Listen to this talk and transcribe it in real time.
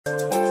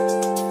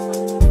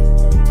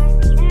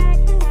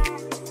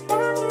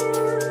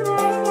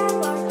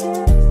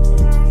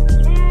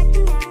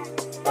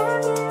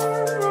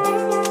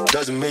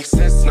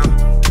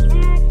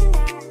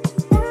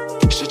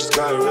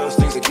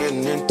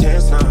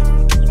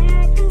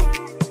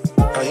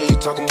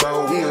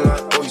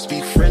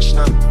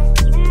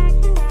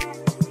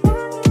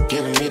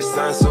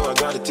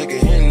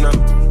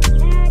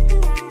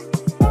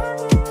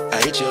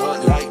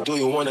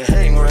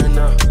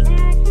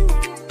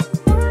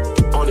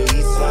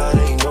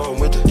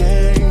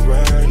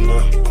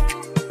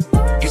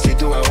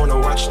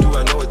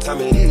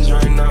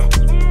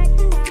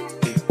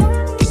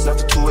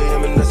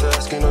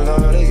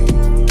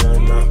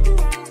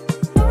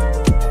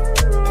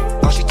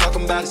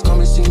is come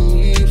and see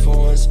me for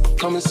once.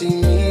 Come and see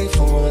me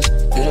for once.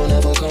 You don't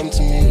ever come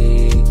to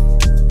me.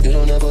 You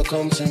don't ever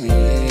come to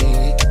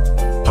me.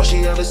 All she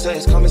ever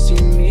says is come and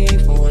see me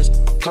for once.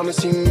 Come and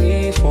see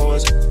me for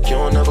once. You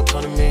don't ever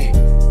come to me.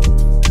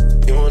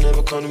 You don't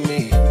ever come to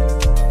me.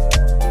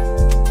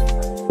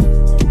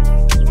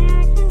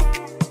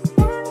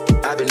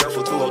 I've been up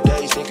for 2 whole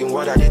days thinking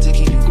what I did to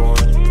keep you going.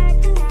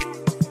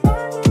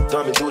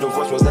 Thumbing through the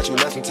voicemails that you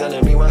left me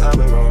telling me what I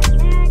went wrong.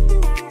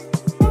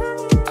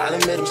 I'll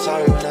admit I'm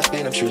sorry when I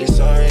feel I'm truly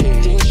sorry.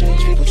 Things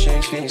change, people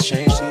change, feelings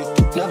change too.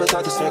 Never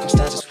thought the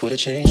circumstances would have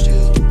changed you.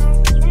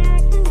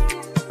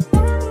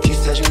 You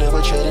said you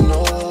never traded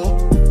no.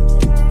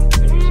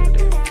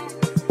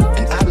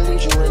 And I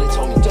believed you when they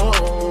told me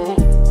don't.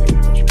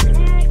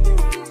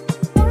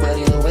 But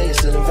either way you're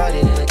still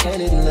invited and I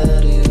can't even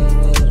lie to you.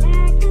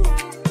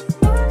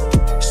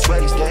 Swear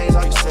these days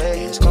all you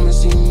say is come and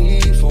see me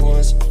for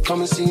once.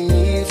 Come and see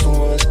me for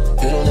once.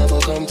 You don't ever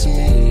come to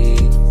me.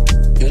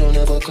 You don't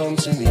ever come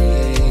to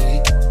me.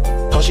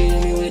 All she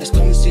hit me with is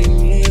come and see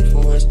me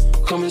for once.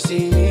 Come and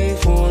see me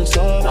for once.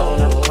 Oh, y'all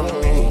don't ever come to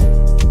me.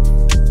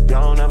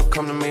 Y'all don't ever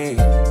come to me.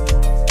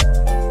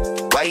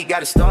 Why you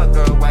gotta start,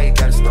 girl? Why you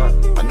gotta start?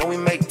 I know we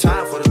make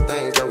time for the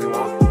things that we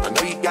want. I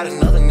know you got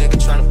another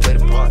nigga trying to play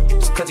the part.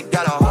 Just cause he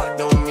got a heart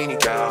don't mean he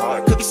got a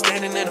heart. Could be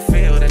standing in the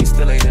field and he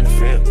still ain't in the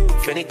field.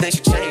 If anything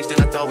should change, then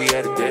I thought we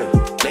had a deal.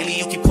 Lately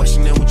you keep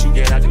questioning what you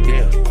get out the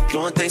deal.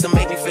 Doing things to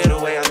make me feel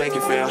the way I make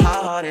you feel.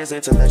 How hard is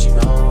it to let you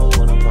know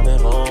when I'm coming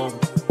home?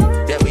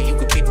 That way you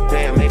could be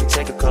prepared, maybe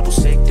take a couple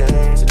sick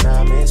days and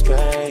not miss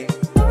pay.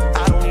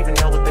 I don't even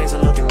know what things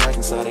are looking like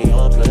inside of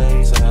your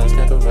place or how it's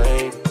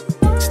decorated.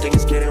 This thing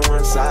is getting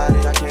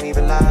one-sided, I can't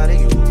even lie to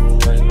you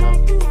right now.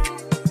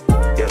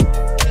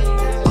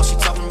 Yeah. All she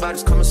talking about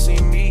is come and see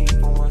me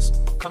for once.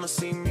 Come and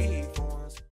see me.